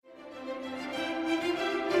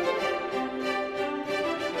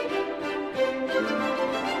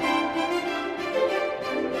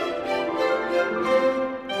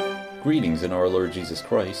Greetings in our Lord Jesus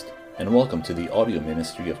Christ, and welcome to the audio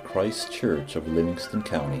ministry of Christ Church of Livingston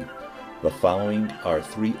County. The following are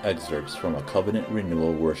 3 excerpts from a covenant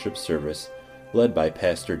renewal worship service led by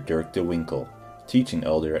Pastor Dirk DeWinkle, teaching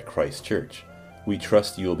elder at Christ Church. We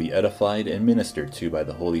trust you will be edified and ministered to by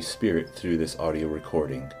the Holy Spirit through this audio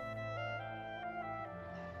recording.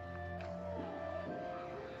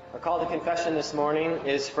 Our call to confession this morning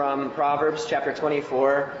is from Proverbs chapter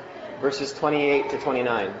 24, verses 28 to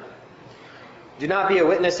 29. Do not be a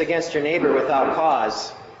witness against your neighbor without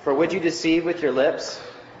cause, for would you deceive with your lips?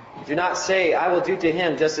 Do not say, I will do to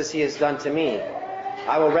him just as he has done to me.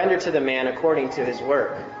 I will render to the man according to his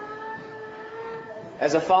work.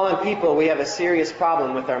 As a fallen people, we have a serious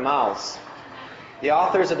problem with our mouths. The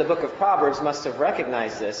authors of the book of Proverbs must have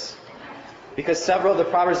recognized this, because several of the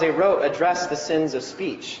Proverbs they wrote address the sins of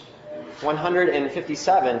speech,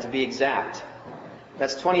 157 to be exact.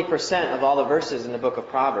 That's 20% of all the verses in the book of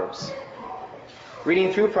Proverbs.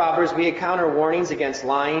 Reading through Proverbs, we encounter warnings against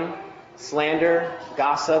lying, slander,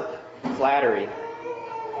 gossip, flattery.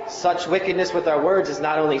 Such wickedness with our words is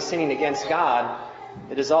not only sinning against God,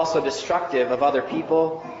 it is also destructive of other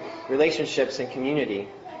people, relationships, and community.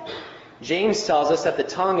 James tells us that the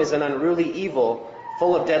tongue is an unruly evil,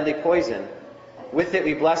 full of deadly poison. With it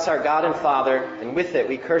we bless our God and Father, and with it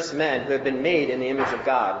we curse men who have been made in the image of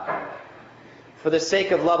God. For the sake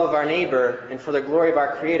of love of our neighbor and for the glory of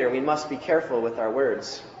our Creator, we must be careful with our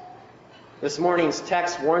words. This morning's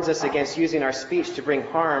text warns us against using our speech to bring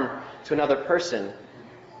harm to another person,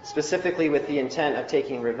 specifically with the intent of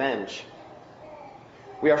taking revenge.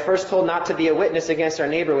 We are first told not to be a witness against our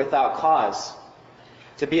neighbor without cause.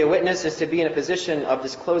 To be a witness is to be in a position of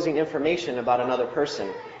disclosing information about another person.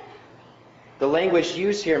 The language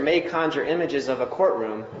used here may conjure images of a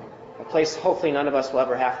courtroom, a place hopefully none of us will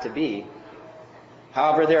ever have to be.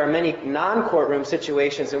 However, there are many non-courtroom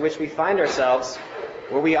situations in which we find ourselves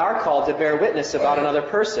where we are called to bear witness about another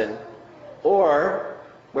person, or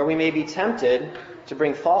where we may be tempted to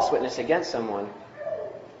bring false witness against someone.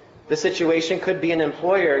 The situation could be an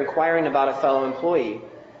employer inquiring about a fellow employee,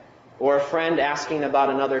 or a friend asking about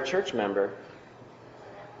another church member.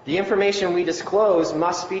 The information we disclose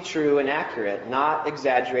must be true and accurate, not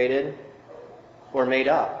exaggerated or made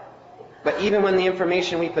up. But even when the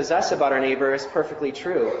information we possess about our neighbor is perfectly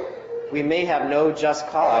true, we may have no just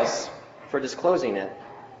cause for disclosing it.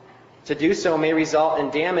 To do so may result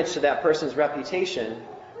in damage to that person's reputation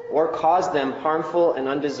or cause them harmful and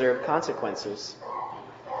undeserved consequences.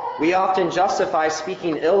 We often justify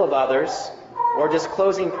speaking ill of others or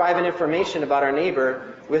disclosing private information about our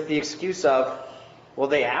neighbor with the excuse of, well,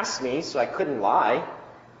 they asked me, so I couldn't lie.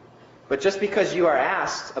 But just because you are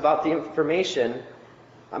asked about the information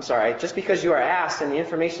just because you are asked and the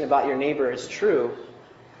information about your neighbor is true,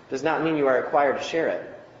 does not mean you are required to share it.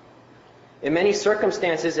 In many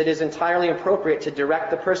circumstances, it is entirely appropriate to direct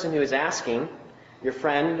the person who is asking, your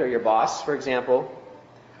friend or your boss, for example,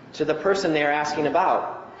 to the person they are asking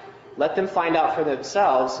about. Let them find out for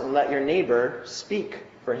themselves and let your neighbor speak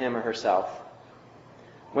for him or herself.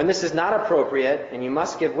 When this is not appropriate and you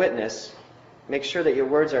must give witness, make sure that your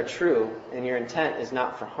words are true and your intent is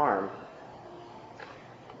not for harm.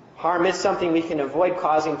 Harm is something we can avoid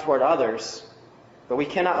causing toward others, but we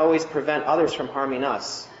cannot always prevent others from harming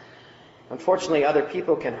us. Unfortunately, other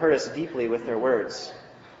people can hurt us deeply with their words.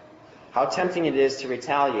 How tempting it is to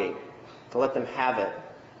retaliate, to let them have it,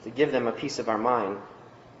 to give them a piece of our mind.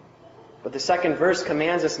 But the second verse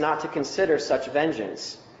commands us not to consider such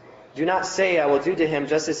vengeance. Do not say, I will do to him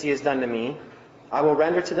just as he has done to me. I will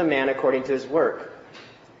render to the man according to his work.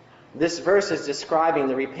 This verse is describing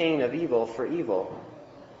the repaying of evil for evil.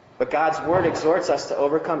 But God's word exhorts us to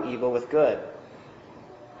overcome evil with good.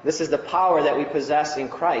 This is the power that we possess in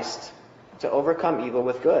Christ to overcome evil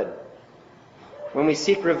with good. When we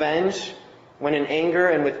seek revenge, when in anger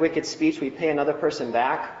and with wicked speech we pay another person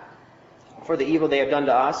back for the evil they have done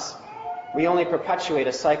to us, we only perpetuate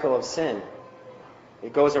a cycle of sin.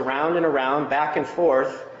 It goes around and around, back and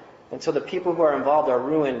forth, until the people who are involved are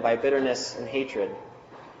ruined by bitterness and hatred.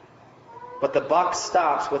 But the buck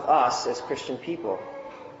stops with us as Christian people.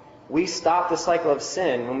 We stop the cycle of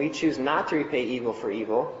sin when we choose not to repay evil for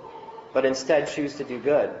evil, but instead choose to do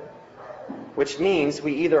good. Which means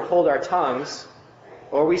we either hold our tongues,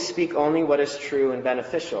 or we speak only what is true and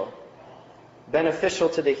beneficial. Beneficial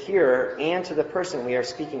to the hearer and to the person we are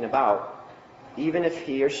speaking about, even if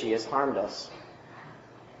he or she has harmed us.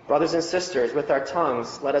 Brothers and sisters, with our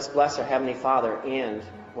tongues, let us bless our Heavenly Father and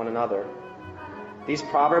one another. These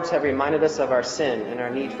Proverbs have reminded us of our sin and our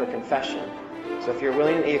need for confession. So if you're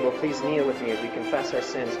willing and able, please kneel with me as we confess our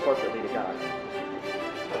sins corporately to God.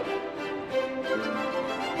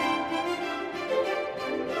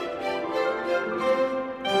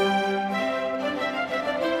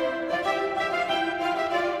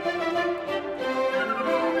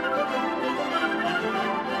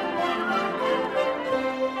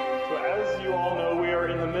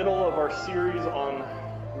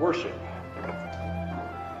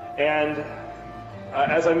 And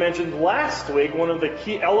as I mentioned last week, one of the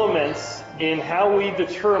key elements in how we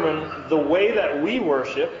determine the way that we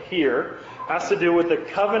worship here has to do with the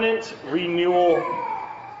covenant renewal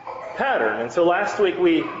pattern. And so last week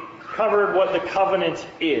we covered what the covenant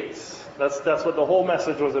is. That's what the whole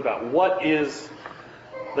message was about. What is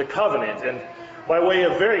the covenant? And by way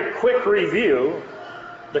of very quick review,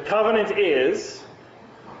 the covenant is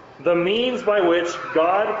the means by which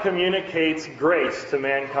God communicates grace to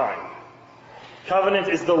mankind. Covenant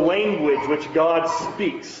is the language which God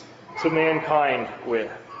speaks to mankind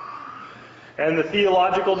with. And the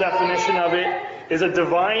theological definition of it is a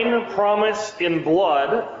divine promise in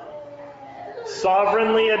blood,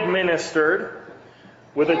 sovereignly administered,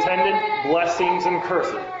 with attendant blessings and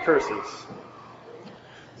curses.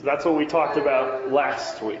 So that's what we talked about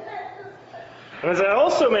last week. And as I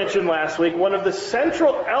also mentioned last week, one of the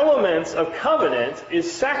central elements of covenant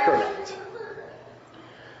is sacrament.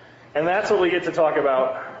 And that's what we get to talk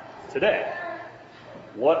about today.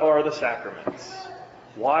 What are the sacraments?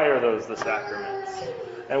 Why are those the sacraments?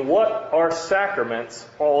 And what are sacraments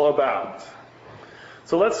all about?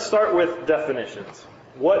 So let's start with definitions.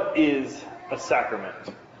 What is a sacrament?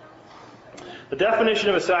 The definition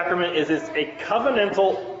of a sacrament is it's a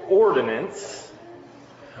covenantal ordinance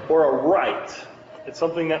or a rite. It's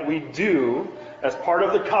something that we do as part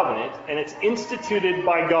of the covenant, and it's instituted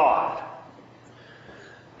by God.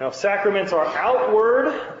 Now, sacraments are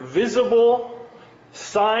outward, visible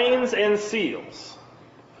signs and seals.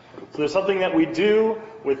 So there's something that we do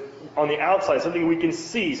on the outside, something we can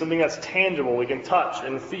see, something that's tangible, we can touch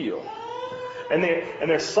and feel. And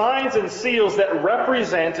they're signs and seals that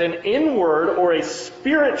represent an inward or a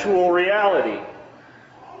spiritual reality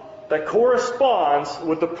that corresponds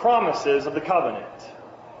with the promises of the covenant.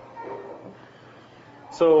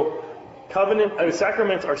 So,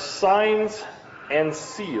 sacraments are signs and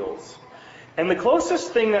seals. And the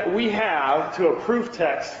closest thing that we have to a proof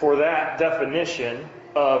text for that definition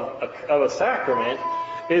of a sacrament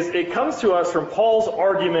is it comes to us from Paul's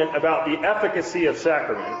argument about the efficacy of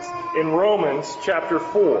sacraments in Romans chapter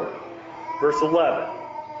 4, verse 11.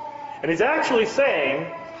 And he's actually saying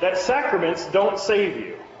that sacraments don't save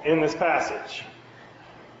you in this passage.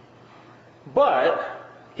 But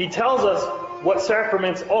he tells us what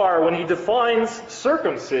sacraments are when he defines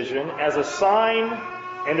circumcision as a sign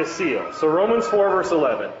and a seal. So Romans 4, verse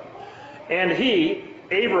 11. And he,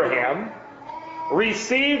 Abraham,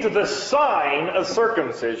 received the sign of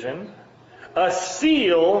circumcision, a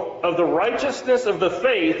seal of the righteousness of the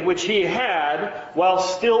faith which he had while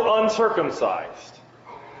still uncircumcised,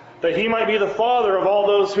 that he might be the father of all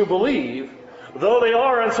those who believe, though they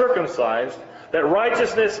are uncircumcised, that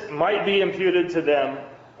righteousness might be imputed to them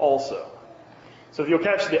also. So if you'll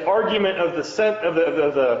catch the argument of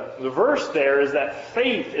the verse there is that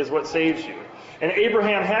faith is what saves you. And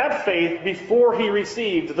Abraham had faith before he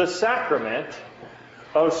received the sacrament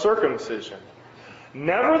of circumcision.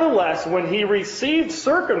 Nevertheless, when he received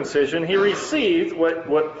circumcision, he received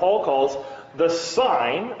what Paul calls the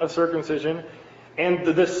sign of circumcision and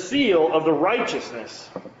the seal of the righteousness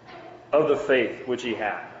of the faith which he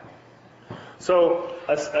had. So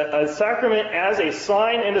a sacrament as a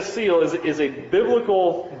sign and a seal is a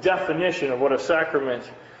biblical definition of what a sacrament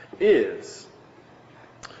is.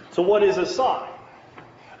 So what is a sign?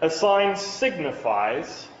 A sign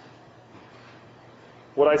signifies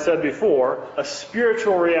what I said before, a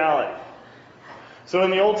spiritual reality. So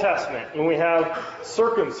in the Old Testament, when we have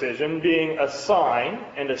circumcision being a sign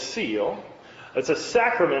and a seal, it's a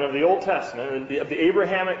sacrament of the Old Testament, of the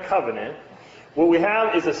Abrahamic covenant. What we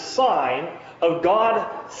have is a sign of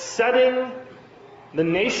God setting the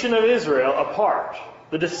nation of Israel apart,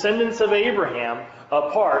 the descendants of Abraham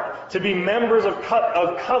apart, to be members of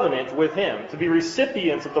covenant with him, to be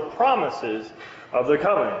recipients of the promises of the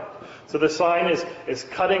covenant. So the sign is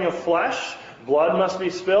cutting of flesh, blood must be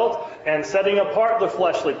spilt, and setting apart the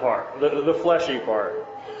fleshly part, the fleshy part.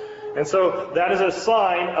 And so that is a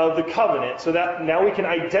sign of the covenant, so that now we can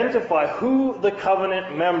identify who the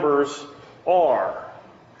covenant members are.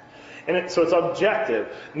 And so it's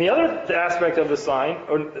objective. And the other aspect of the sign,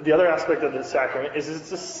 or the other aspect of the sacrament, is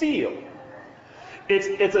it's a seal.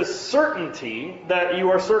 It's a certainty that you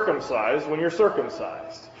are circumcised when you're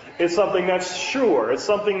circumcised. It's something that's sure. It's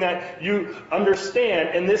something that you understand.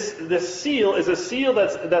 And this seal is a seal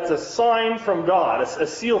that's a sign from God. It's a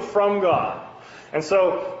seal from God. And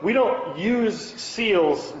so we don't use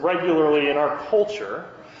seals regularly in our culture,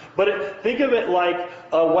 but think of it like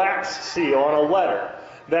a wax seal on a letter.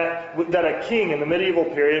 that a king in the medieval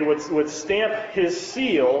period would stamp his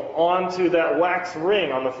seal onto that wax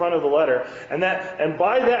ring on the front of the letter, and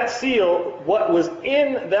by that seal, what was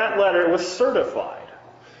in that letter was certified.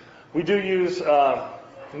 We do use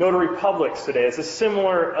notary publics today. It's a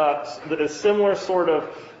similar sort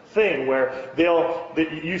of thing where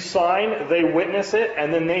you sign, they witness it,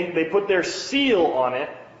 and then they put their seal on it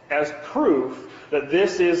as proof that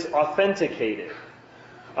this is authenticated.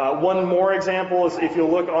 One more example is if you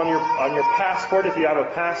look on your passport, if you have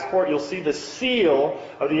a passport, you'll see the seal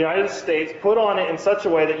of the United States put on it in such a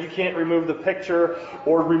way that you can't remove the picture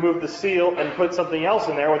or remove the seal and put something else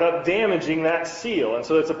in there without damaging that seal. And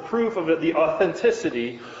so it's a proof of the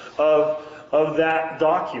authenticity of that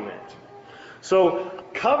document. So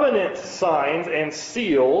covenant signs and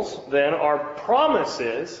seals then are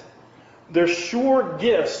promises. They're sure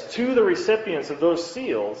gifts to the recipients of those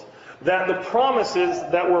seals that the promises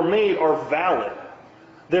that were made are valid.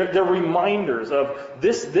 They're reminders of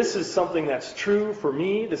this is something that's true for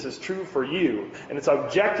me, this is true for you. And it's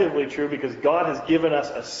objectively true because God has given us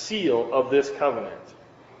a seal of this covenant.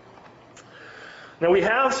 Now we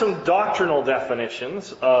have some doctrinal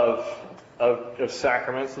definitions of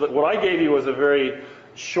sacraments. What I gave you was a very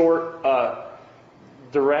short,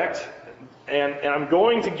 direct, and I'm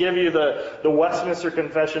going to give you the Westminster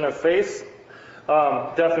Confession of Faith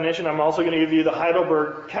definition. I'm also going to give you the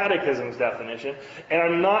Heidelberg Catechism's definition, and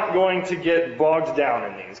I'm not going to get bogged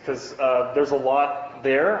down in these because there's a lot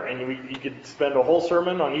there, and you could spend a whole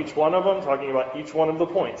sermon on each one of them talking about each one of the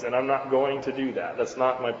points, and I'm not going to do that. That's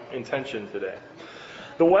not my intention today.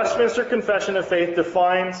 The Westminster Confession of Faith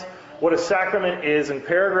defines what a sacrament is in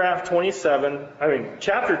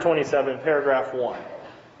chapter 27, paragraph 1.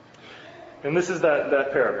 And this is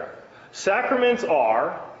that paragraph. Sacraments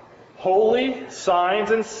are holy signs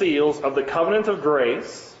and seals of the covenant of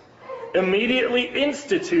grace, immediately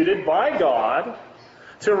instituted by God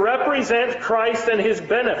to represent Christ and his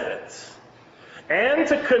benefits, and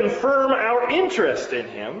to confirm our interest in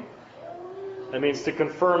him. That means to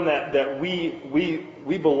confirm that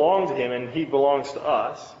we belong to him and he belongs to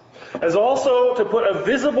us. As also to put a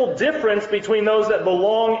visible difference between those that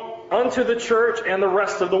belong unto the church and the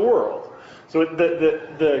rest of the world. So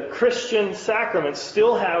the Christian sacraments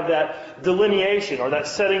still have that delineation or that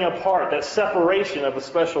setting apart, that separation of a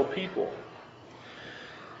special people.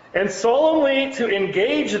 And solemnly to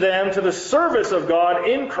engage them to the service of God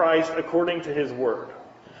in Christ according to his word.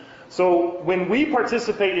 So when we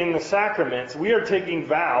participate in the sacraments, we are taking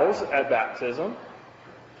vows at baptism.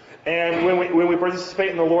 And when we participate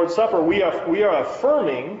in the Lord's Supper, we are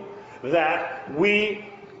affirming that we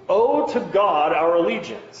owe to God our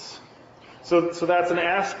allegiance. So that's an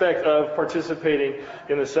aspect of participating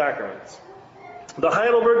in the sacraments. The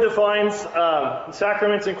Heidelberg defines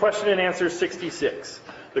sacraments in question and answer 66.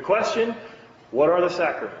 The question, what are the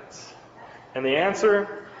sacraments? And the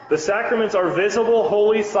answer, the sacraments are visible,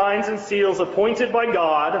 holy signs and seals appointed by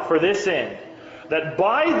God for this end, that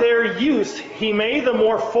by their use he may the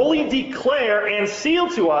more fully declare and seal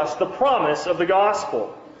to us the promise of the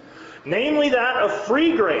gospel, namely that of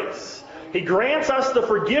free grace. He grants us the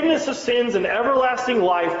forgiveness of sins and everlasting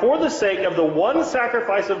life for the sake of the one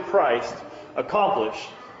sacrifice of Christ accomplished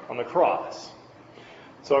on the cross.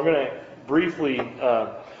 So I'm going to briefly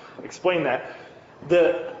explain that.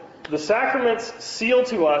 The sacraments seal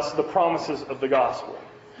to us the promises of the gospel.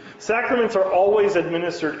 Sacraments are always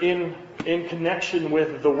administered in connection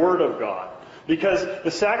with the Word of God, because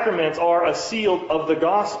the sacraments are a seal of the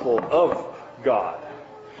gospel of God.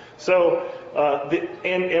 So,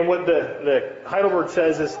 and what the Heidelberg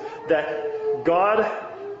says is that God,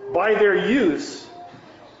 by their use,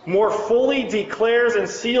 more fully declares and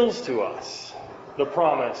seals to us the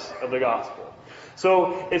promise of the gospel.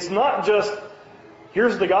 So it's not just,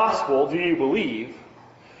 here's the gospel, do you believe?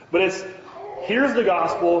 But it's, here's the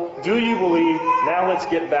gospel, do you believe? Now let's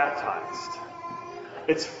get baptized.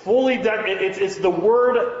 It's fully, it's the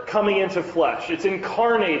Word coming into flesh. It's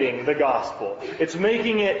incarnating the gospel. It's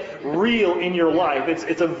making it real in your life.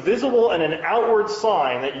 It's a visible and an outward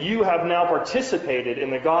sign that you have now participated in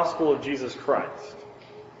the gospel of Jesus Christ.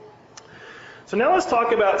 So now let's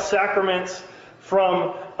talk about sacraments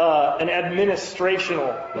from an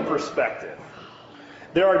administrational perspective.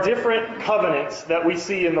 There are different covenants that we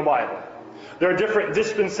see in the Bible. There are different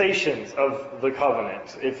dispensations of the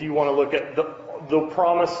covenant. If you want to look at the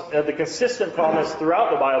promise, the consistent promise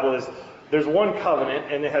throughout the Bible is there's one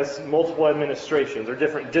covenant and it has multiple administrations or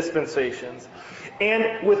different dispensations.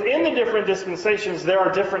 And within the different dispensations, there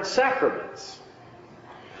are different sacraments.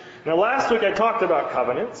 Now last week I talked about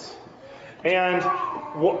covenants. And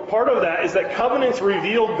part of that is that covenants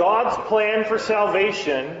reveal God's plan for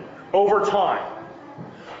salvation over time.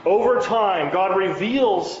 Over time, God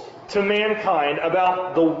reveals to mankind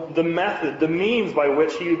about the method, the means by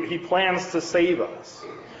which He plans to save us.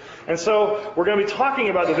 And so we're going to be talking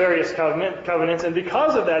about the various covenants, and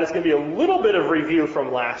because of that, it's going to be a little bit of review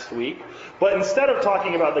from last week. But instead of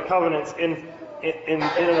talking about the covenants in and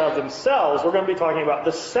of themselves, we're going to be talking about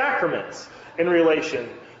the sacraments in relation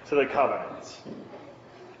to the covenants.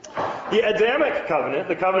 The Adamic covenant,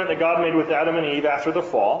 the covenant that God made with Adam and Eve after the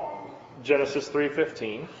fall, Genesis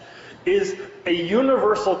 3:15, is a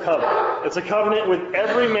universal covenant. It's a covenant with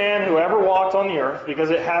every man who ever walked on the earth because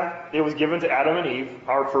it was given to Adam and Eve,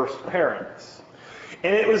 our first parents.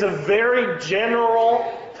 And it was a very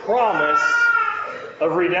general promise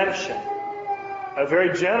of redemption. A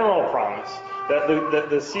very general promise that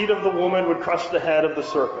the seed of the woman would crush the head of the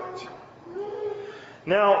serpent.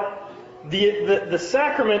 Now, the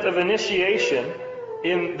sacrament of initiation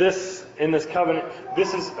in this covenant,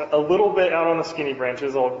 this is a little bit out on the skinny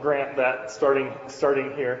branches. I'll grant that starting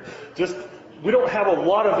here. We don't have a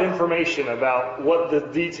lot of information about what the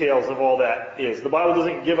details of all that is. The Bible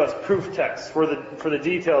doesn't give us proof texts for the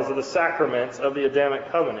details of the sacraments of the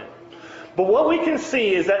Adamic covenant. But what we can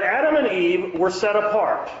see is that Adam and Eve were set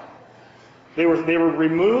apart. They were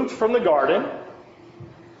removed from the garden,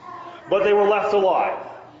 but they were left alive.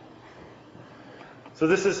 So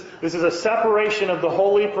this is a separation of the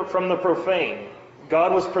holy from the profane.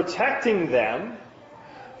 God was protecting them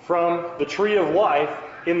from the tree of life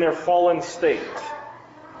in their fallen state.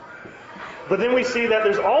 But then we see that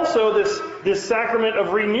there's also this sacrament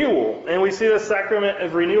of renewal. And we see the sacrament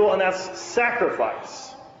of renewal, and that's sacrifice.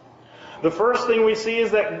 The first thing we see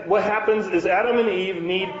is that what happens is Adam and Eve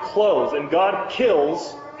need clothes, and God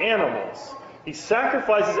kills animals. He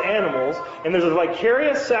sacrifices animals, and there's a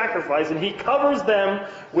vicarious sacrifice, and He covers them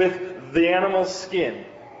with the animal's skin.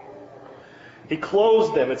 He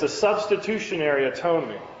clothes them. It's a substitutionary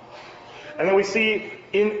atonement. And then we see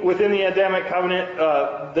within the Adamic covenant,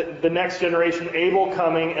 the next generation, Abel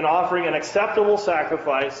coming and offering an acceptable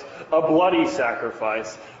sacrifice, a bloody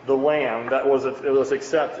sacrifice, the lamb that was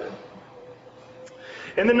accepted.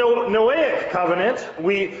 In the Noahic covenant,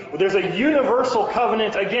 there's a universal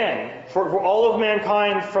covenant again for all of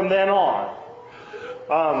mankind from then on.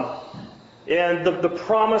 And the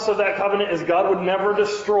promise of that covenant is God would never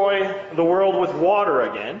destroy the world with water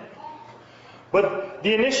again. But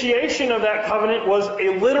the initiation of that covenant was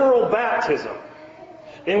a literal baptism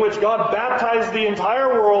in which God baptized the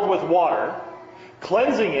entire world with water,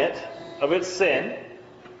 cleansing it of its sin,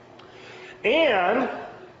 and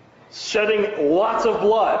shedding lots of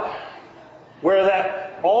blood, where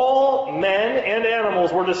that all men and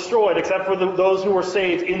animals were destroyed except for those who were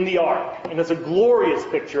saved in the ark. And it's a glorious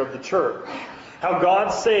picture of the church, how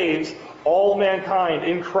God saves all mankind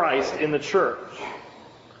in Christ in the church.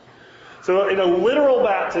 So in a literal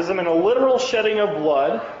baptism and a literal shedding of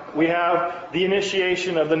blood, we have the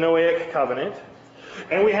initiation of the Noahic covenant,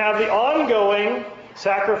 and we have the ongoing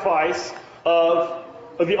sacrifice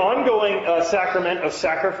the ongoing sacrament of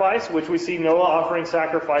sacrifice, which we see Noah offering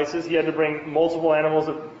sacrifices. He had to bring multiple animals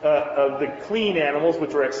of the clean animals,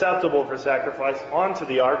 which were acceptable for sacrifice, onto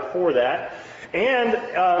the ark for that. And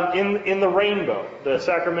in the rainbow, the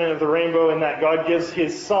sacrament of the rainbow, in that God gives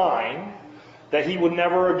His sign that He would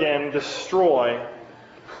never again destroy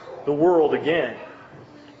the world again.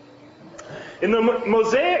 In the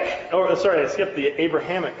I skipped the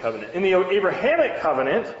Abrahamic covenant. In the Abrahamic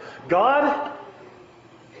covenant, God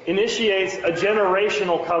initiates a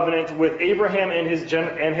generational covenant with Abraham and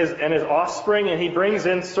his offspring, and He brings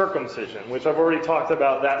in circumcision, which I've already talked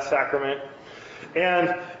about that sacrament,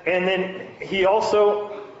 and then He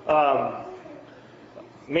also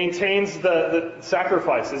maintains the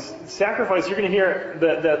sacrifices. Sacrifice, you're going to hear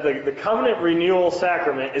the covenant renewal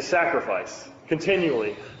sacrament is sacrifice.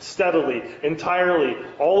 Continually, steadily, entirely,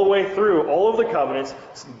 all the way through all of the covenants,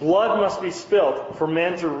 blood must be spilt for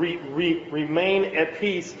men to remain at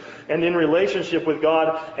peace and in relationship with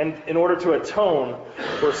God, and in order to atone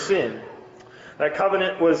for sin. That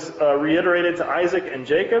covenant was reiterated to Isaac and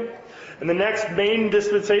Jacob. And the next main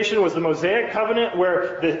dispensation was the Mosaic covenant,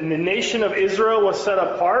 where the nation of Israel was set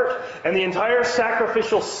apart, and the entire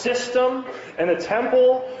sacrificial system and the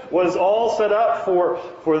temple was all set up for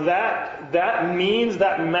that means,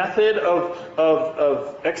 that method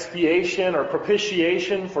of expiation or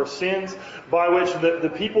propitiation for sins, by which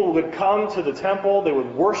the people would come to the temple, they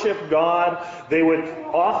would worship God, they would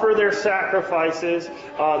offer their sacrifices.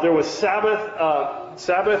 There was Sabbath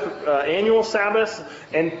annual Sabbaths,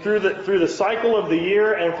 and through the cycle of the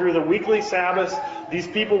year and through the weekly Sabbaths, these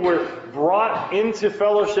people were brought into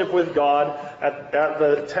fellowship with God at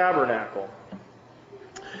the tabernacle.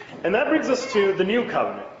 And that brings us to the new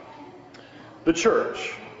covenant, the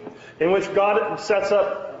church, in which God sets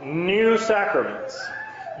up new sacraments.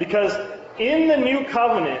 Because in the new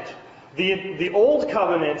covenant, the old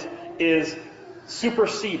covenant is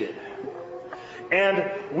superseded. And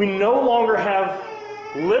we no longer have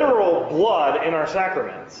literal blood in our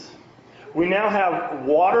sacraments. We now have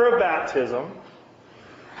water of baptism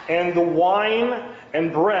and the wine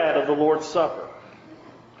and bread of the Lord's Supper.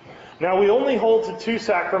 Now, we only hold to two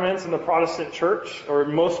sacraments in the Protestant church, or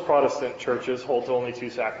most Protestant churches hold to only two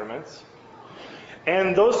sacraments.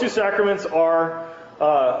 And those two sacraments are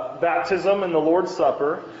baptism and the Lord's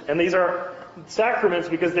Supper. And these are sacraments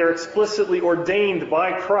because they're explicitly ordained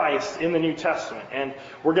by Christ in the New Testament. And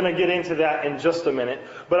we're going to get into that in just a minute.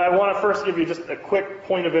 But I want to first give you just a quick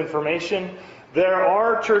point of information. There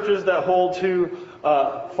are churches that hold to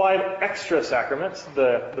 5 extra sacraments.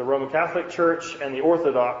 The Roman Catholic Church and the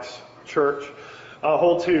Orthodox Church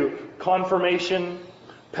hold to confirmation,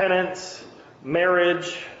 penance,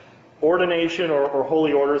 marriage, ordination or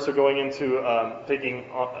holy order, so going into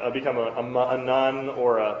become a nun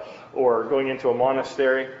or going into a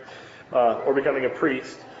monastery or becoming a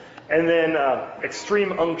priest, and then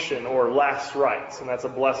extreme unction or last rites, and that's a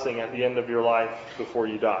blessing at the end of your life before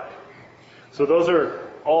you die. So those are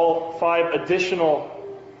all 5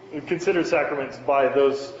 additional considered sacraments by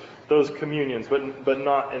those communions, but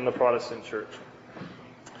not in the Protestant church.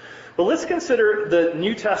 But let's consider the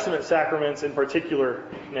New Testament sacraments in particular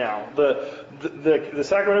now, the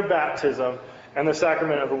sacrament of baptism and the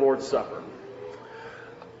sacrament of the Lord's Supper.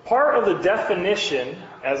 Part of the definition,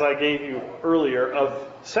 as I gave you earlier, of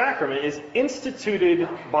sacrament is instituted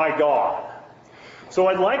by God. So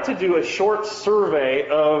I'd like to do a short survey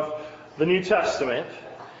of the New Testament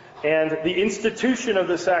and the institution of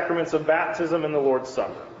the sacraments of baptism and the Lord's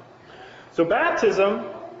Supper. So baptism,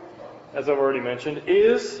 as I've already mentioned,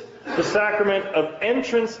 is the sacrament of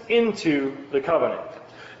entrance into the covenant.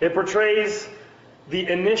 It portrays the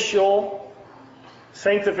initial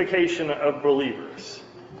sanctification of believers.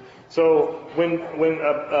 So when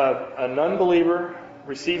a non-believer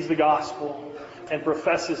receives the gospel and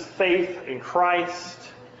professes faith in Christ,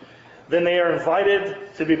 then they are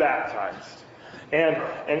invited to be baptized. And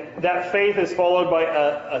that faith is followed by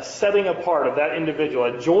a setting apart of that individual,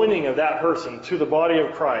 a joining of that person to the body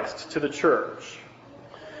of Christ, to the church.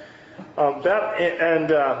 So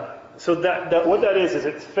what that is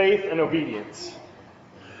it's faith and obedience.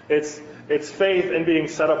 It's faith and being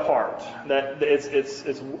set apart. That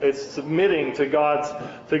it's submitting to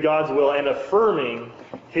God's will and affirming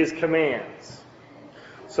His commands.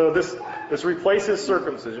 So this replaces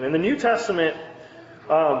circumcision. In the New Testament,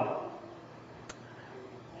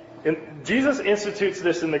 Jesus institutes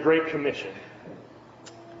this in the Great Commission.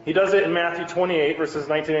 He does it in Matthew 28, verses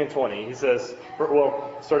 19 and 20. He says,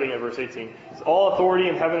 starting at verse 18, all authority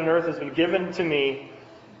in heaven and earth has been given to me.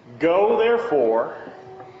 Go, therefore,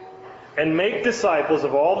 and make disciples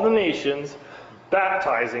of all the nations,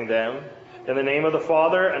 baptizing them in the name of the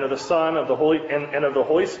Father and of the Son and of the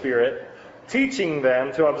Holy Spirit, teaching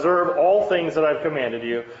them to observe all things that I've commanded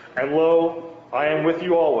you. And lo, I am with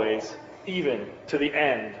you always, even to the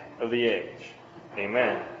end of the age.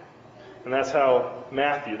 Amen. And that's how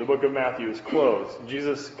Matthew, the book of Matthew, is closed.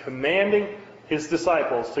 Jesus commanding His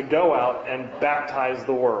disciples to go out and baptize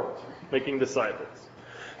the world, making disciples.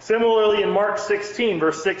 Similarly, in Mark 16,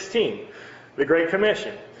 verse 16, the Great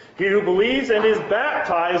Commission. He who believes and is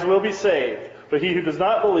baptized will be saved, but he who does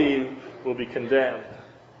not believe will be condemned.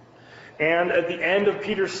 And at the end of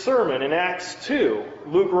Peter's sermon in Acts 2,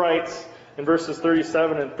 Luke writes in verses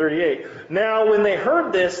 37 and 38, now when they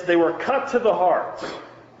heard this, they were cut to the heart,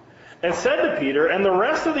 and said to Peter and the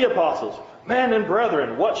rest of the apostles, men and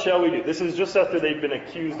brethren, what shall we do? This is just after they've been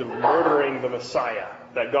accused of murdering the Messiah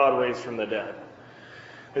that God raised from the dead.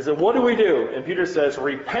 They said, what do we do? And Peter says,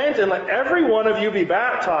 repent and let every one of you be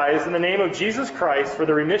baptized in the name of Jesus Christ for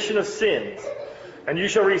the remission of sins, and you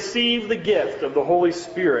shall receive the gift of the Holy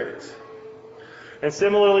Spirit. And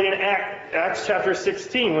similarly in Acts chapter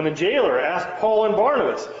 16, when the jailer asked Paul and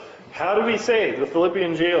Barnabas, how do we save? The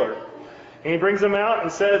Philippian jailer. And he brings them out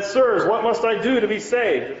and said, sirs, what must I do to be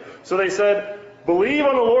saved? So they said, believe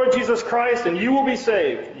on the Lord Jesus Christ and you will be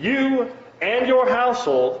saved, you and your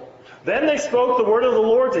household. Then they spoke the word of the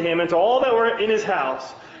Lord to him and to all that were in his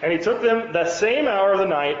house. And he took them that same hour of the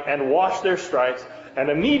night and washed their stripes. And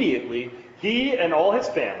immediately he and all his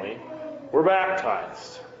family were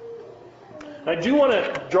baptized. I do want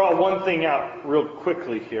to draw one thing out real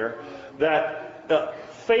quickly here, that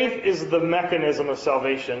faith is the mechanism of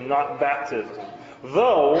salvation, not baptism.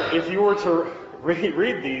 Though, if you were to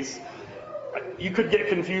read these, you could get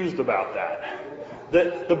confused about that.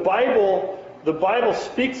 That the Bible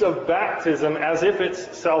speaks of baptism as if it's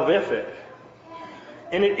salvific.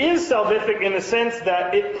 And it is salvific in the sense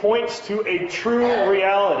that it points to a true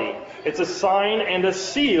reality. It's a sign and a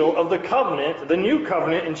seal of the covenant, the new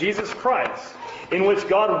covenant in Jesus Christ, in which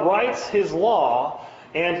God writes His law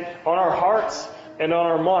and on our hearts and on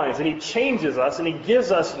our minds. And He changes us and He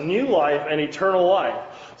gives us new life and eternal life.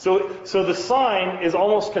 So the sign is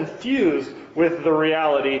almost confused with the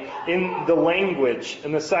reality in the language,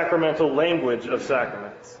 in the sacramental language of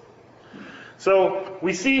sacraments. So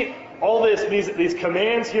we see all these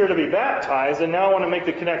commands here to be baptized, and now I want to make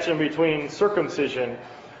the connection between circumcision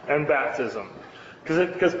and baptism.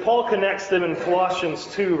 Because Paul connects them in Colossians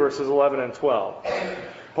 2, verses 11 and 12.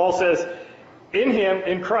 Paul says, "In Him,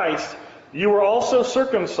 in Christ, you were also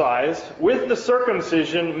circumcised with the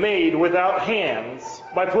circumcision made without hands,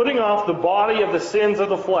 by putting off the body of the sins of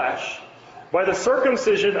the flesh, by the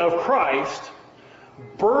circumcision of Christ,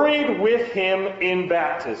 buried with Him in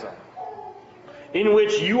baptism, in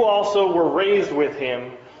which you also were raised with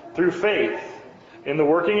Him through faith in the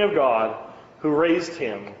working of God, who raised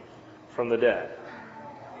Him from the dead."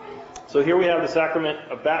 So here we have the sacrament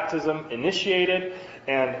of baptism initiated,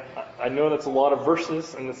 and I know that's a lot of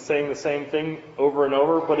verses, and it's saying the same thing over and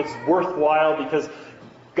over, but it's worthwhile because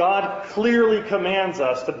God clearly commands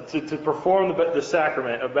us to perform the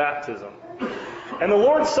sacrament of baptism. And the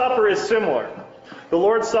Lord's Supper is similar. The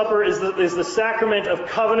Lord's Supper is the sacrament of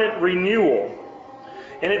covenant renewal,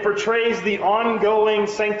 and it portrays the ongoing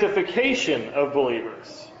sanctification of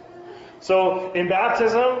believers. So in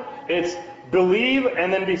baptism, it's believe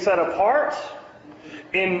and then be set apart.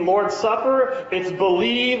 In Lord's Supper, it's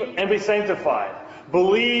believe and be sanctified.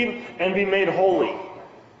 Believe and be made holy.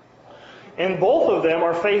 And both of them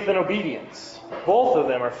are faith and obedience. Both of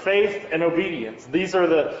them are faith and obedience. These are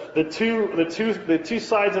the two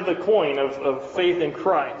sides of the coin of faith in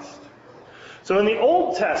Christ. So in the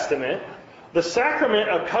Old Testament, the sacrament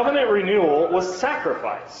of covenant renewal was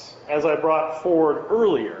sacrifice, as I brought forward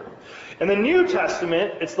earlier. In the New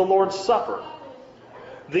Testament, it's the Lord's Supper,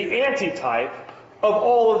 the antitype of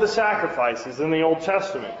all of the sacrifices in the Old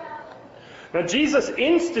Testament. Now, Jesus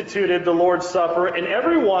instituted the Lord's Supper in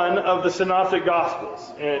every one of the Synoptic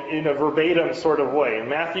Gospels in a verbatim sort of way. In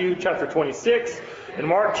Matthew chapter 26, in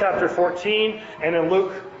Mark chapter 14, and in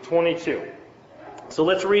Luke 22. So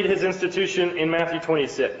let's read His institution in Matthew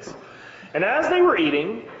 26. "And as they were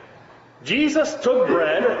eating, Jesus took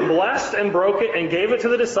bread, blessed and broke it, and gave it to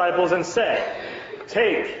the disciples and said,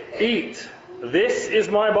 'Take, eat, this is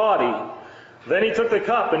my body.' Then He took the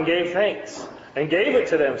cup and gave thanks, and gave it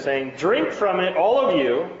to them, saying, 'Drink from it, all of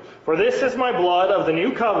you, for this is my blood of the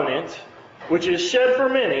new covenant, which is shed for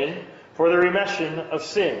many for the remission of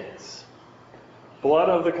sins.'" Blood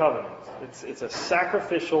of the covenant. It's a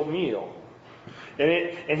sacrificial meal.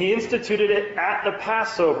 And He instituted it at the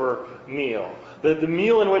Passover meal. The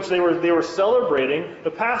meal in which they were celebrating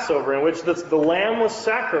the Passover, in which the lamb was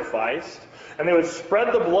sacrificed, and they would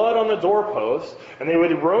spread the blood on the doorpost, and they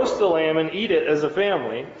would roast the lamb and eat it as a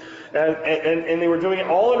family. And they were doing it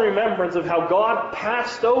all in remembrance of how God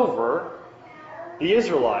passed over the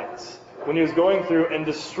Israelites when He was going through and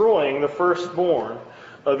destroying the firstborn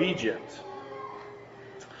of Egypt.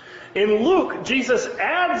 In Luke, Jesus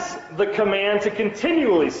adds the command to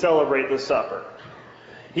continually celebrate the supper.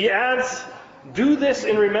 He adds, "Do this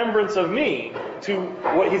in remembrance of me," to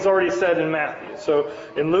what He's already said in Matthew. So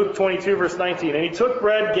in Luke 22, verse 19, "And He took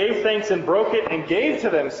bread, gave thanks, and broke it, and gave to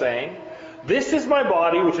them, saying, 'This is my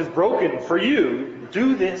body, which is broken for you.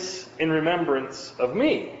 Do this in remembrance of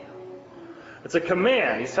me.'" It's a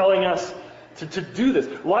command. He's telling us to do this.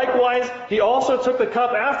 Likewise, He also took the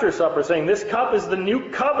cup after supper, saying, "This cup is the new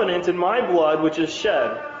covenant in my blood, which is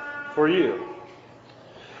shed for you."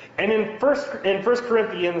 And in 1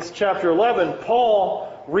 Corinthians chapter 11,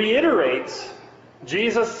 Paul reiterates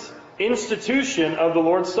Jesus' institution of the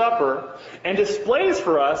Lord's Supper and displays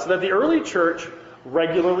for us that the early church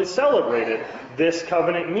regularly celebrated this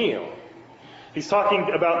covenant meal. He's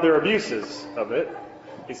talking about their abuses of it.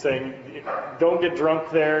 He's saying, don't get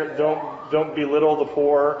drunk there, don't belittle the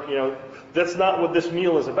poor. That's not what this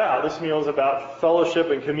meal is about. This meal is about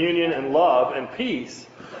fellowship and communion and love and peace.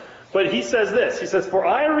 But he says this, he says, "For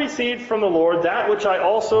I received from the Lord that which I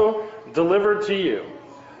also delivered to you."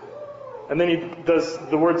 And then he does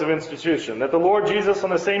the words of institution, that the Lord Jesus,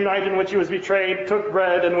 on the same night in which He was betrayed, took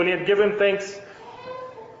bread, and when He had given thanks,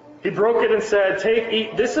 He broke it and said, "Take,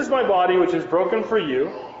 eat, this is my body which is broken for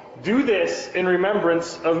you. Do this in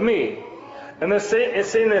remembrance of me." And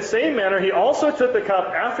in the same manner, he also took the cup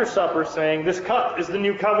after supper, saying, "This cup is the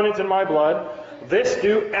new covenant in my blood. This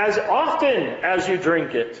do as often as you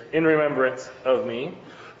drink it in remembrance of me.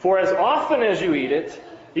 For as often as you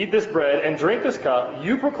eat this bread and drink this cup,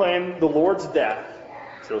 you proclaim the Lord's death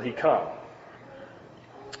till he come."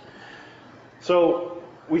 So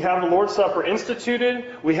we have the Lord's Supper instituted,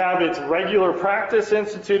 we have its regular practice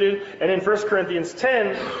instituted, and in 1 Corinthians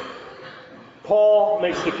 10, Paul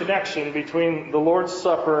makes the connection between the Lord's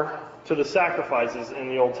Supper to the sacrifices in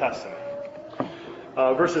the Old Testament.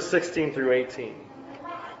 Verses 16 through 18.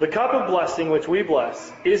 "The cup of blessing which we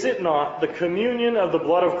bless, is it not the communion of the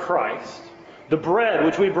blood of Christ? The bread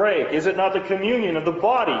which we break, is it not the communion of the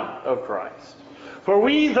body of Christ? For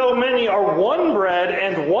we, though many, are one bread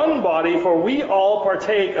and one body, for we all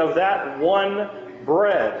partake of that one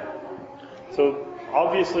bread." So,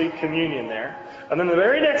 obviously, communion there. And then the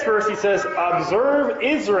very next verse he says, "Observe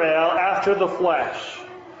Israel after the flesh.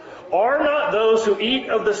 Are not those who eat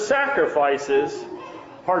of the sacrifices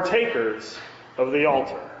partakers of the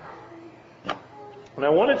altar?" And I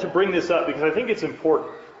wanted to bring this up because I think it's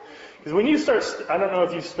important. Because when you start, I don't know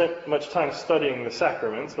if you've spent much time studying the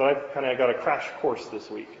sacraments, but I've kind of got a crash course this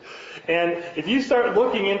week. And if you start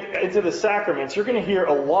looking into the sacraments, you're going to hear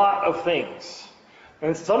a lot of things.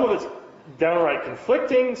 And some of it's downright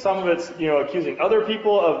conflicting, some of it's, accusing other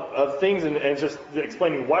people of things and just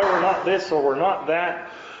explaining why we're not this or we're not that.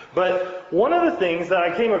 But one of the things that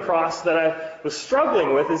I came across that I was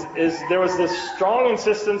struggling with is there was this strong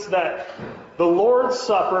insistence that the Lord's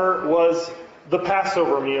Supper was the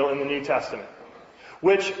Passover meal in the New Testament,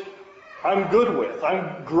 which I'm good with.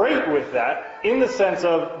 I'm great with that in the sense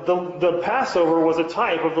of the Passover was a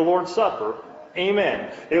type of the Lord's Supper.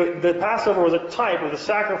 Amen. The Passover was a type of the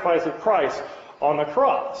sacrifice of Christ on the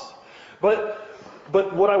cross. But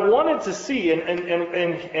what I wanted to see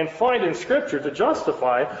and find in Scripture to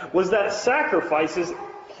justify was that sacrifices,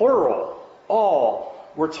 plural, all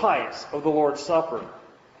were types of the Lord's Supper.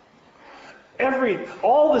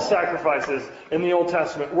 All the sacrifices in the Old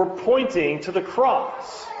Testament were pointing to the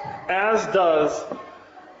cross, as does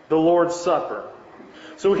the Lord's Supper.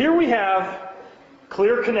 So here we have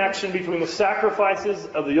clear connection between the sacrifices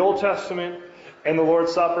of the Old Testament and the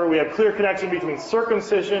Lord's Supper. We have clear connection between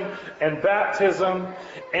circumcision and baptism.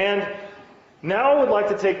 And now I would like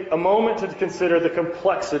to take a moment to consider the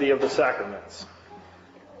complexity of the sacraments,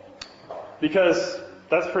 because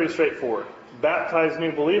that's pretty straightforward. Baptize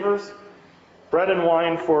new believers, bread and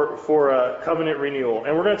wine for covenant renewal.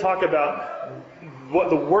 And we're going to talk about what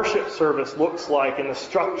the worship service looks like and the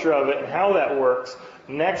structure of it and how that works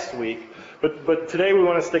next week. But today we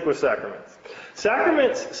want to stick with sacraments.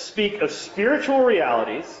 Sacraments speak of spiritual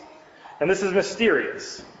realities, and this is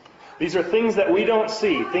mysterious. These are things that we don't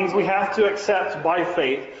see, things we have to accept by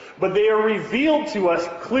faith, but they are revealed to us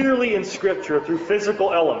clearly in Scripture through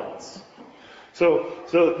physical elements. So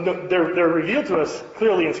they're revealed to us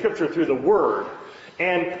clearly in Scripture through the Word.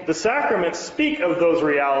 And the sacraments speak of those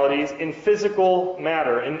realities in physical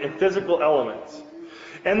matter, in physical elements.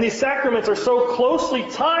 And these sacraments are so closely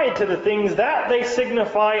tied to the things that they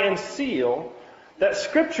signify and seal that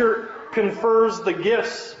Scripture confers the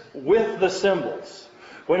gifts with the symbols.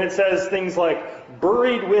 When it says things like,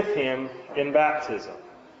 "buried with him in baptism,"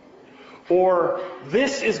 or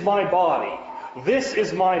 "this is my body, this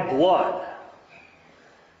is my blood."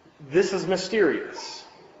 This is mysterious.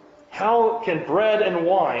 How can bread and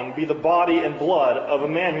wine be the body and blood of a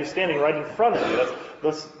man who's standing right in front of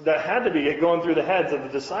you? That had to be going through the heads of the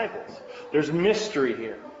disciples. There's mystery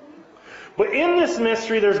here. But in this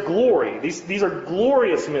mystery, there's glory. These are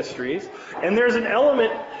glorious mysteries. And there's an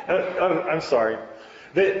element,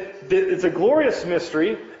 it's a glorious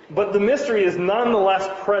mystery, but the mystery is nonetheless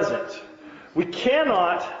present. We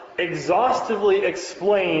cannot exhaustively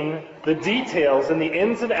explain the details and the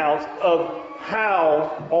ins and outs of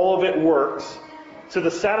how all of it works to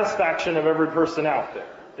the satisfaction of every person out there.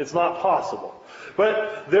 It's not possible.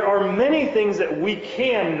 But there are many things that we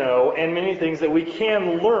can know and many things that we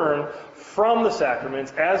can learn from the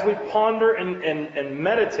sacraments as we ponder and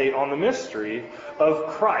meditate on the mystery of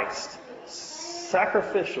Christ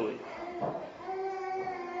sacrificially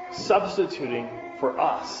substituting for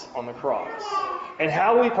us on the cross, and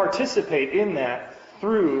how we participate in that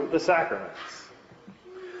through the sacraments.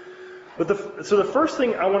 So the first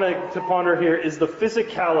thing I want to ponder here is the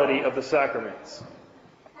physicality of the sacraments.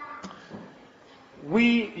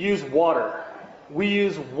 We use water. We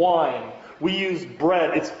use wine. We use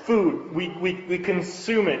bread. It's food. We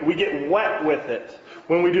consume it. We get wet with it.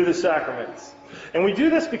 when we do the sacraments. And we do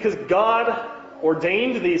this because God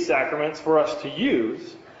ordained these sacraments for us to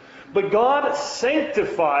use, but God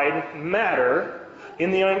sanctified matter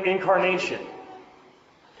in the incarnation.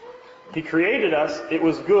 He created us, it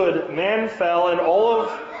was good, man fell, and all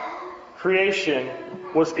of creation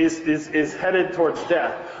is headed towards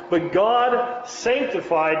death. But God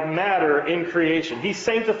sanctified matter in creation. He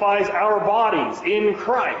sanctifies our bodies in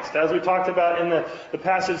Christ, as we talked about in the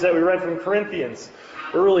passage that we read from Corinthians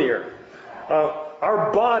earlier.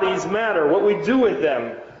 Our bodies matter. What we do with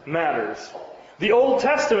them matters. The Old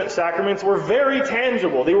Testament sacraments were very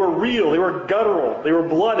tangible. They were real. They were guttural. They were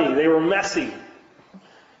bloody. They were messy.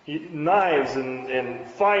 Knives and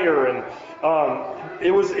fire, and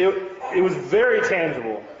it was very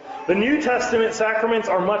tangible. The New Testament sacraments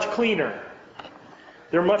are much cleaner.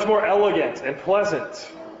 They're much more elegant and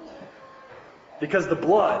pleasant because the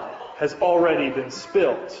blood has already been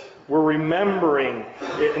spilt. We're remembering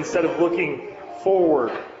it instead of looking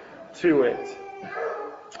forward to it.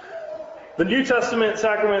 The New Testament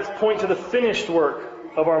sacraments point to the finished work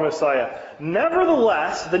of our Messiah.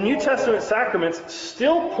 Nevertheless, the New Testament sacraments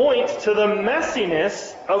still point to the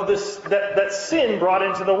messiness of that sin brought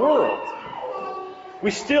into the world.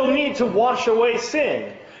 We still need to wash away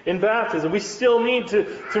sin in baptism. We still need to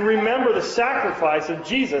remember the sacrifice of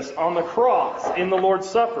Jesus on the cross in the Lord's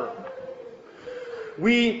Supper.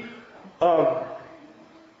 We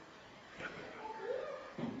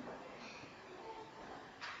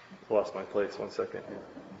lost my place. 1 second here.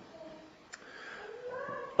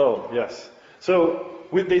 Oh, yes. So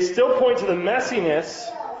they still point to the messiness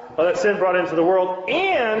that sin brought into the world,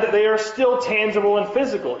 and they are still tangible and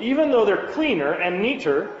physical. Even though they're cleaner and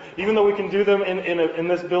neater, even though we can do them in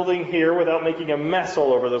this building here without making a mess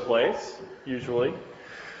all over the place, usually.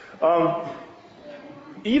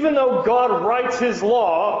 Even though God writes His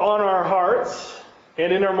law on our hearts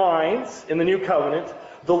and in our minds in the New Covenant,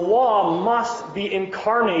 the law must be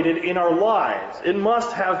incarnated in our lives. It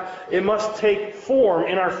must take form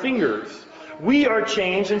in our fingers. We are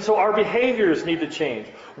changed, and so our behaviors need to change.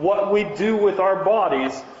 What we do with our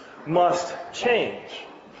bodies must change.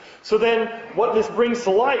 So then, what this brings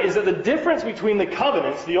to light is that the difference between the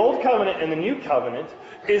covenants, the Old Covenant and the New Covenant,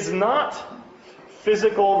 is not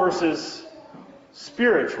physical versus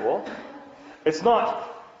spiritual. It's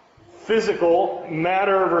not physical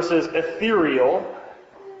matter versus ethereal.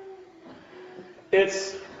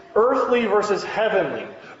 It's earthly versus heavenly.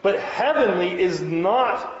 But heavenly is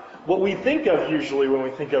not what we think of usually when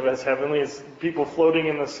we think of as heavenly as people floating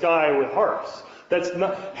in the sky with harps. That's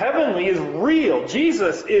not, heavenly is real.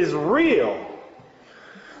 Jesus is real.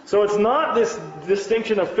 So it's not this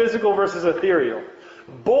distinction of physical versus ethereal.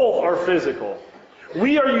 Both are physical.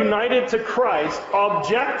 We are united to Christ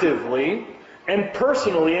objectively and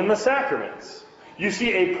personally in the sacraments. You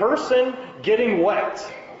see a person getting wet.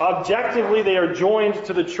 Objectively, they are joined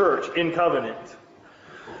to the church in covenant.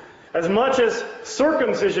 As much as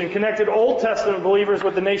circumcision connected Old Testament believers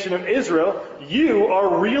with the nation of Israel, you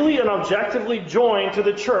are really and objectively joined to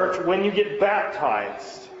the church when you get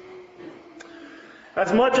baptized.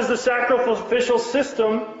 As much as the sacrificial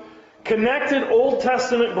system connected Old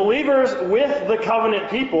Testament believers with the covenant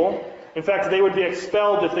people, in fact, they would be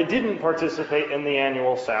expelled if they didn't participate in the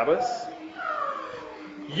annual Sabbaths,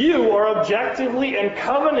 you are objectively and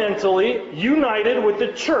covenantally united with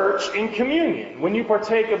the church in communion when you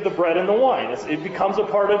partake of the bread and the wine. It becomes a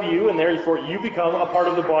part of you, and therefore you become a part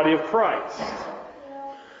of the body of Christ.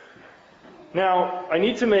 Now, I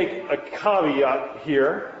need to make a caveat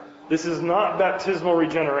here. This is not baptismal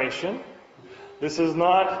regeneration. This is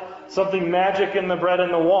not something magic in the bread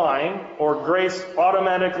and the wine, or grace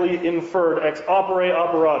automatically inferred ex opere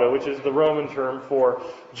operato, which is the Roman term for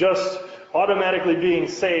just automatically being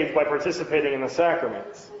saved by participating in the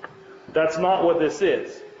sacraments. That's not what this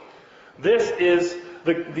is. This is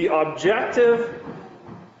the objective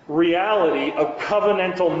reality of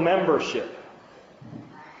covenantal membership.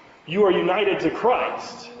 You are united to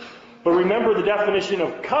Christ. But remember, the definition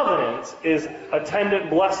of covenants is attendant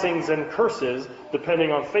blessings and curses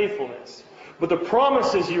depending on faithfulness. But the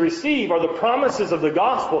promises you receive are the promises of the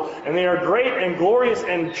gospel, and they are great and glorious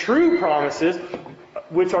and true promises,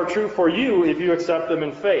 which are true for you if you accept them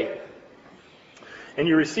in faith. And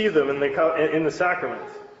you receive them in the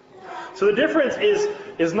sacraments. So the difference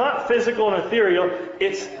is not physical and ethereal,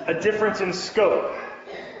 it's a difference in scope.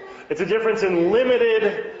 It's a difference in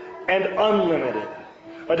limited and unlimited.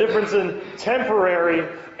 A difference in temporary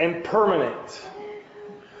and permanent.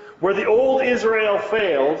 Where the old Israel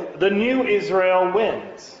failed, the new Israel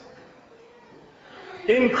wins.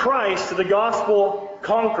 In Christ, the gospel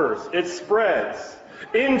conquers, it spreads.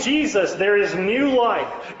 In Jesus, there is new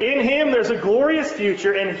life. In Him, there's a glorious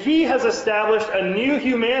future, and He has established a new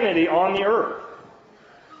humanity on the earth.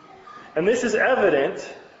 And this is evident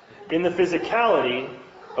in the physicality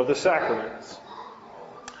of the sacraments.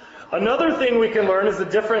 Another thing we can learn is the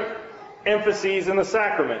different emphases in the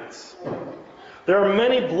sacraments. There are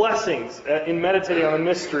many blessings in meditating on the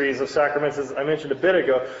mysteries of sacraments, as I mentioned a bit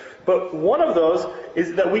ago. But one of those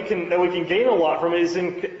is that we can gain a lot from is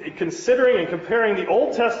in considering and comparing the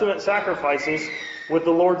Old Testament sacrifices with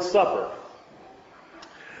the Lord's Supper.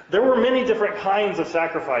 There were many different kinds of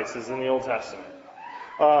sacrifices in the Old Testament.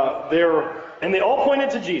 And they all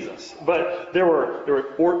pointed to Jesus, but there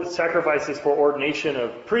were sacrifices for ordination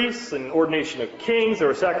of priests and ordination of kings. There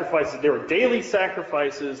were daily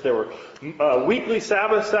sacrifices. There were weekly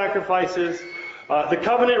Sabbath sacrifices. The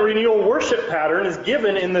covenant renewal worship pattern is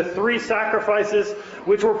given in the 3 sacrifices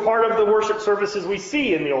which were part of the worship services we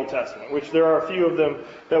see in the Old Testament, which there are a few of them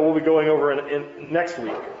that we'll be going over in next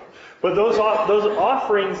week. But those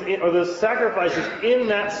offerings, or those sacrifices in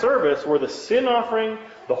that service were the sin offering,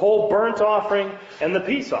 the whole burnt offering, and the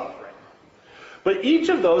peace offering. But each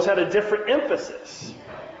of those had a different emphasis.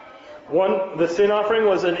 The sin offering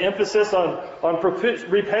was an emphasis on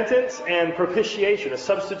repentance and propitiation, a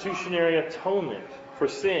substitutionary atonement for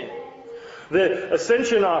sin. The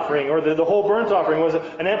ascension offering, or the whole burnt offering, was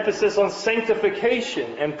an emphasis on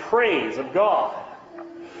sanctification and praise of God.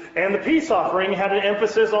 And the peace offering had an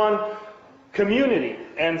emphasis on community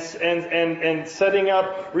and setting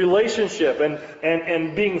up relationship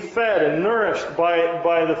and being fed and nourished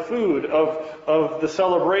by the food of the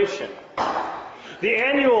celebration. The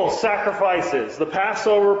annual sacrifices, the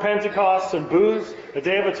Passover, Pentecost, and booths, the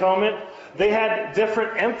Day of Atonement, they had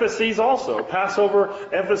different emphases also. Passover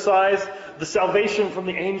emphasized the salvation from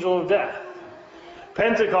the angel of death.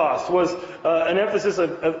 Pentecost was an emphasis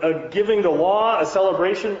of giving the law, a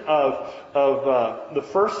celebration of the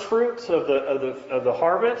first fruits of the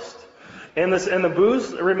harvest, and the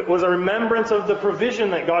booths was a remembrance of the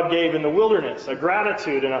provision that God gave in the wilderness, a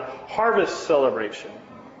gratitude and a harvest celebration.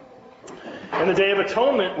 And the Day of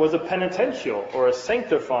Atonement was a penitential or a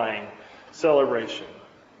sanctifying celebration.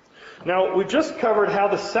 Now, we've just covered how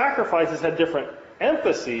the sacrifices had different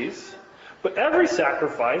emphases, but every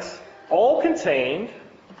sacrifice all contained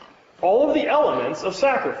all of the elements of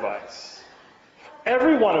sacrifice.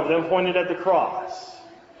 Every one of them pointed at the cross.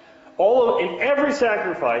 In every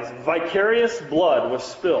sacrifice, vicarious blood was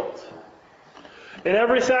spilled. In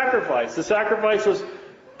every sacrifice, the sacrifice was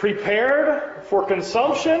prepared for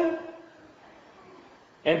consumption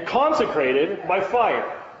and consecrated by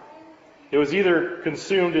fire. It was either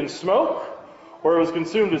consumed in smoke or it was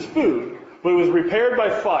consumed as food, but it was prepared by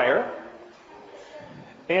fire.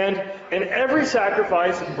 And every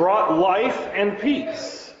sacrifice brought life and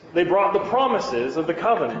peace. They brought the promises of the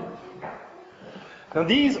covenant. Now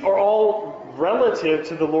these are all relative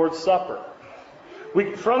to the Lord's Supper.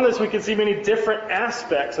 From this we can see many different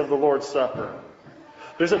aspects of the Lord's Supper.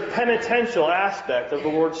 There's a penitential aspect of the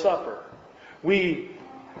Lord's Supper. We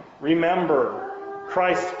remember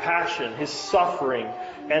Christ's passion, His suffering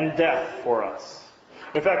and death for us.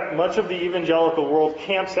 In fact, much of the evangelical world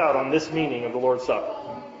camps out on this meaning of the Lord's Supper.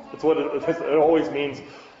 It's what it always means,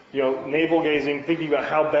 navel-gazing, thinking about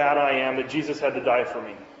how bad I am, that Jesus had to die for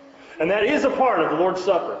me. And that is a part of the Lord's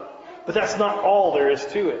Supper. But that's not all there is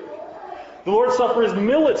to it. The Lord's Supper is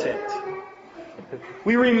militant.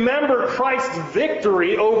 We remember Christ's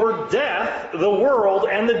victory over death, the world,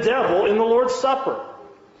 and the devil in the Lord's Supper.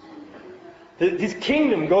 His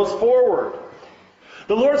kingdom goes forward.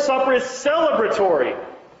 The Lord's Supper is celebratory.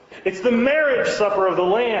 It's the marriage supper of the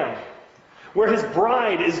Lamb, where His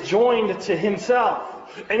bride is joined to Himself.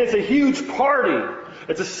 And it's a huge party.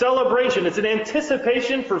 It's a celebration. It's an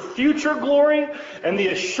anticipation for future glory and the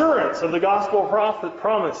assurance of the gospel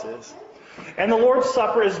promises. And the Lord's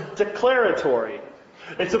Supper is declaratory.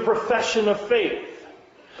 It's a profession of faith.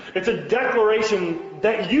 It's a declaration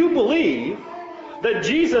that you believe that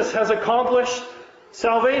Jesus has accomplished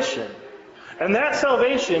salvation. And that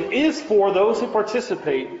salvation is for those who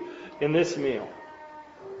participate in this meal.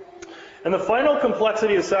 And the final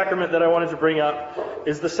complexity of sacrament that I wanted to bring up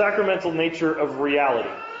is the sacramental nature of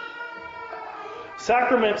reality.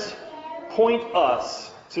 Sacraments point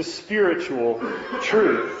us to spiritual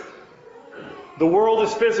truth. The world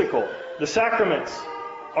is physical. The sacraments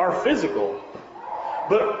are physical.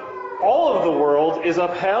 But all of the world is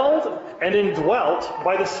upheld and indwelt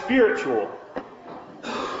by the spiritual.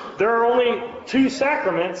 There are only 2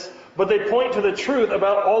 sacraments, but they point to the truth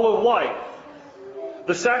about all of life.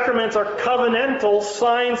 The sacraments are covenantal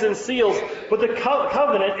signs and seals, but the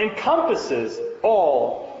covenant encompasses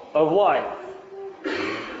all of life.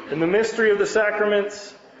 In the mystery of the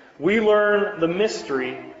sacraments, we learn the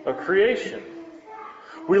mystery of creation.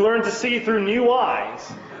 We learn to see through new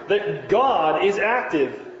eyes that God is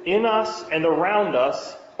active in us and around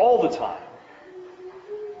us all the time.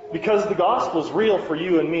 Because the gospel is real for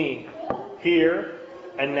you and me here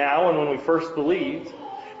and now, and when we first believed.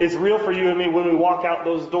 It's real for you and me when we walk out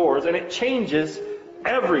those doors, and it changes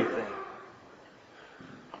everything.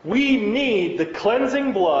 We need the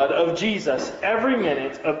cleansing blood of Jesus every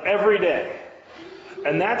minute of every day.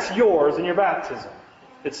 And that's yours in your baptism.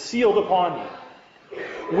 It's sealed upon you.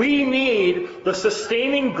 We need the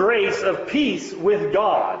sustaining grace of peace with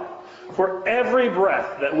God for every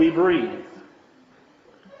breath that we breathe.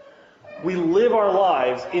 We live our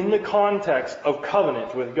lives in the context of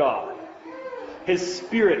covenant with God. His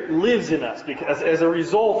Spirit lives in us because, as a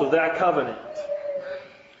result of that covenant.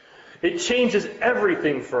 It changes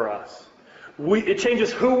everything for us. It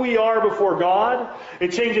changes who we are before God.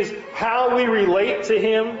 It changes how we relate to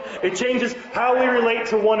Him. It changes how we relate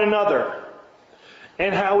to one another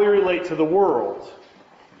and how we relate to the world.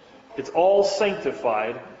 It's all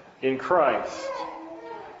sanctified in Christ.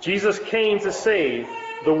 Jesus came to save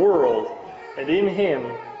the world, and in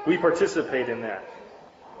Him we participate in that.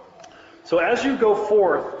 So as you go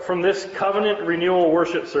forth from this covenant renewal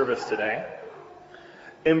worship service today,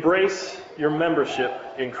 embrace your membership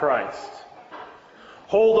in Christ.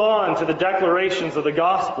 Hold on to the declarations of the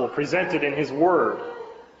gospel presented in His Word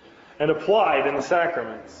and applied in the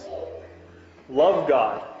sacraments. Love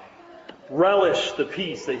God. Relish the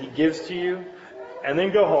peace that He gives to you, and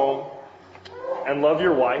then go home and love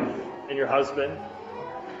your wife and your husband.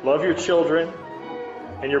 Love your children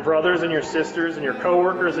and your brothers and your sisters and your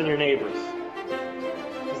co-workers and your neighbors.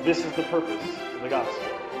 Because this is the purpose of the gospel.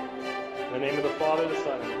 In the name of the Father, the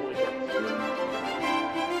Son, and the Holy Ghost.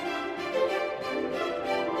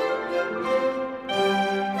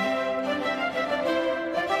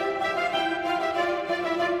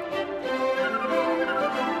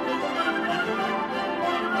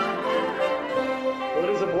 Well, it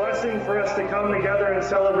is a blessing for us to come together and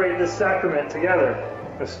celebrate this sacrament together,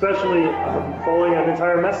 especially following an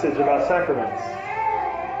entire message about sacraments.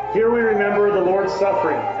 Here we remember the Lord's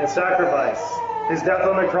suffering and sacrifice, His death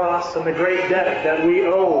on the cross, and the great debt that we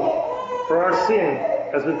owe for our sin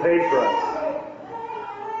has been paid for us.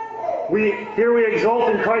 Here we exult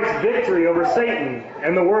in Christ's victory over Satan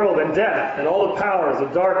and the world and death and all the powers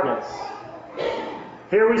of darkness.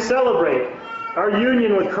 Here we celebrate our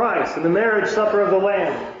union with Christ in the marriage supper of the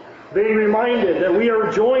Lamb, being reminded that we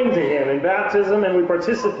are joined to Him in baptism and we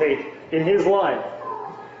participate in His life.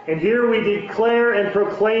 And here we declare and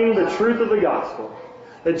proclaim the truth of the gospel,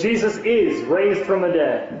 that Jesus is raised from the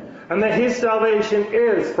dead, and that His salvation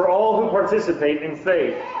is for all who participate in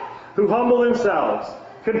faith, who humble themselves,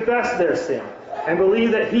 confess their sin, and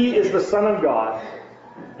believe that He is the Son of God.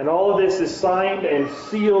 And all of this is signed and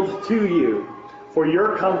sealed to you for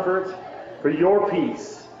your comfort, for your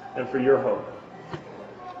peace, and for your hope.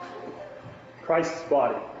 Christ's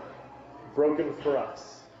body, broken for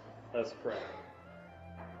us. Let's pray.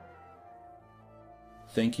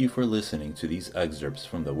 Thank you for listening to these excerpts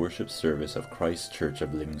from the worship service of Christ Church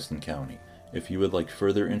of Livingston County. If you would like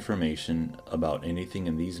further information about anything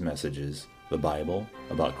in these messages, the Bible,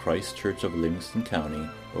 about Christ Church of Livingston County,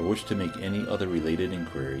 or wish to make any other related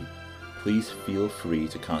inquiry, please feel free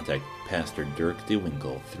to contact Pastor Dirk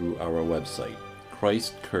DeWinkle through our website,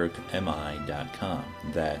 ChristKirkMI.com.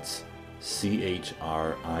 That's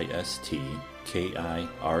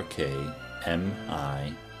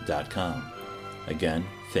ChristKirkMI.com. Again,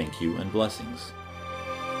 thank you and blessings.